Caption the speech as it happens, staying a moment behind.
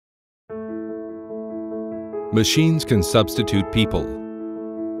Machines can substitute people.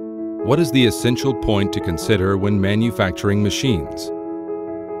 What is the essential point to consider when manufacturing machines?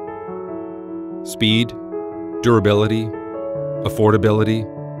 Speed, durability, affordability.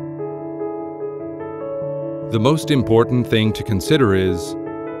 The most important thing to consider is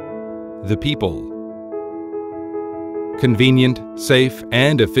the people. Convenient, safe,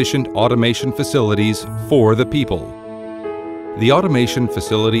 and efficient automation facilities for the people. The automation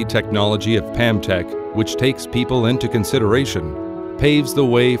facility technology of Pamtek, which takes people into consideration, paves the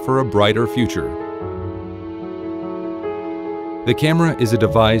way for a brighter future. The camera is a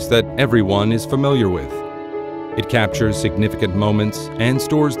device that everyone is familiar with. It captures significant moments and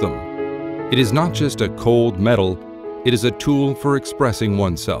stores them. It is not just a cold metal, it is a tool for expressing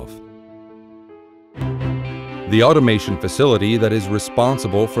oneself. The automation facility that is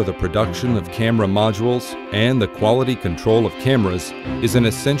responsible for the production of camera modules and the quality control of cameras is an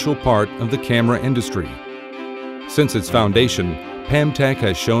essential part of the camera industry. Since its foundation, Pamtek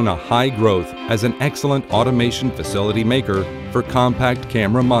has shown a high growth as an excellent automation facility maker for compact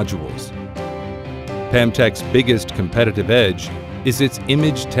camera modules. Pamtek's biggest competitive edge is its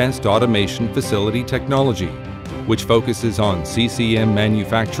image test automation facility technology, which focuses on CCM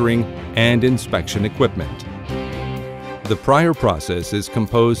manufacturing and inspection equipment. The prior process is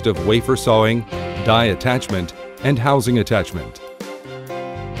composed of wafer sawing, die attachment, and housing attachment.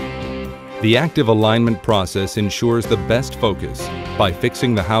 The active alignment process ensures the best focus by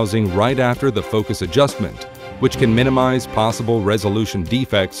fixing the housing right after the focus adjustment, which can minimize possible resolution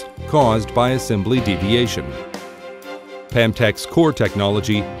defects caused by assembly deviation. Pamtek's core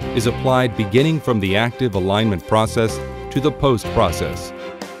technology is applied beginning from the active alignment process to the post process.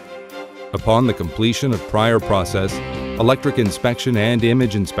 Upon the completion of prior process, electric inspection and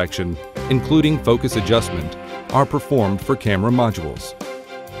image inspection, including focus adjustment, are performed for camera modules.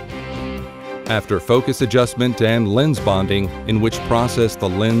 After focus adjustment and lens bonding, in which process the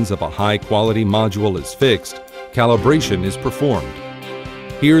lens of a high-quality module is fixed, calibration is performed.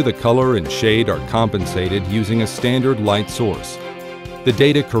 Here the color and shade are compensated using a standard light source. The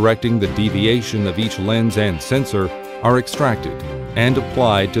data correcting the deviation of each lens and sensor are extracted and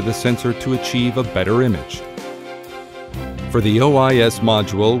applied to the sensor to achieve a better image. For the OIS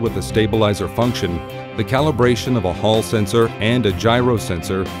module with a stabilizer function, the calibration of a Hall sensor and a gyro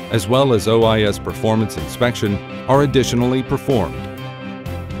sensor, as well as OIS performance inspection, are additionally performed.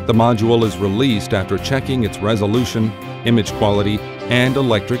 The module is released after checking its resolution, image quality, and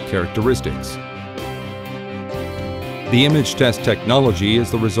electric characteristics. The image test technology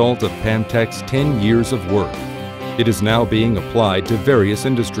is the result of Pamtek's 10 years of work. It is now being applied to various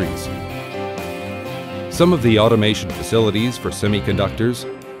industries. Some of the automation facilities for semiconductors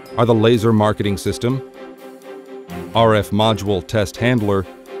are the laser marketing system, RF module test handler,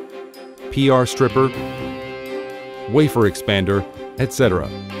 PR stripper, wafer expander, etc.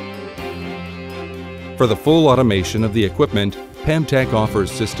 For the full automation of the equipment, Pamtek offers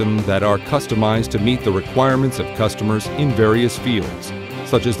systems that are customized to meet the requirements of customers in various fields,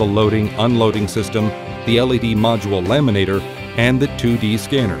 such as the loading-unloading system, the LED module laminator, and the 2D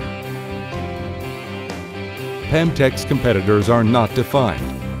scanner. Pamtek's competitors are not defined,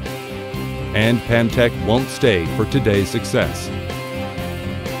 and Pamtek won't stay for today's success.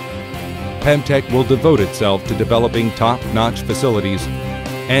 Pamtek will devote itself to developing top-notch facilities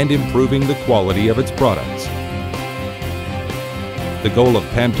and improving the quality of its products. The goal of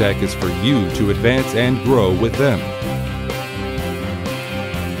Pamtek is for you to advance and grow with them.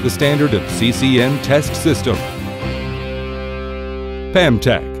 The standard of CCM test system.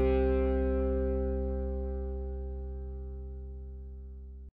 Pamtek.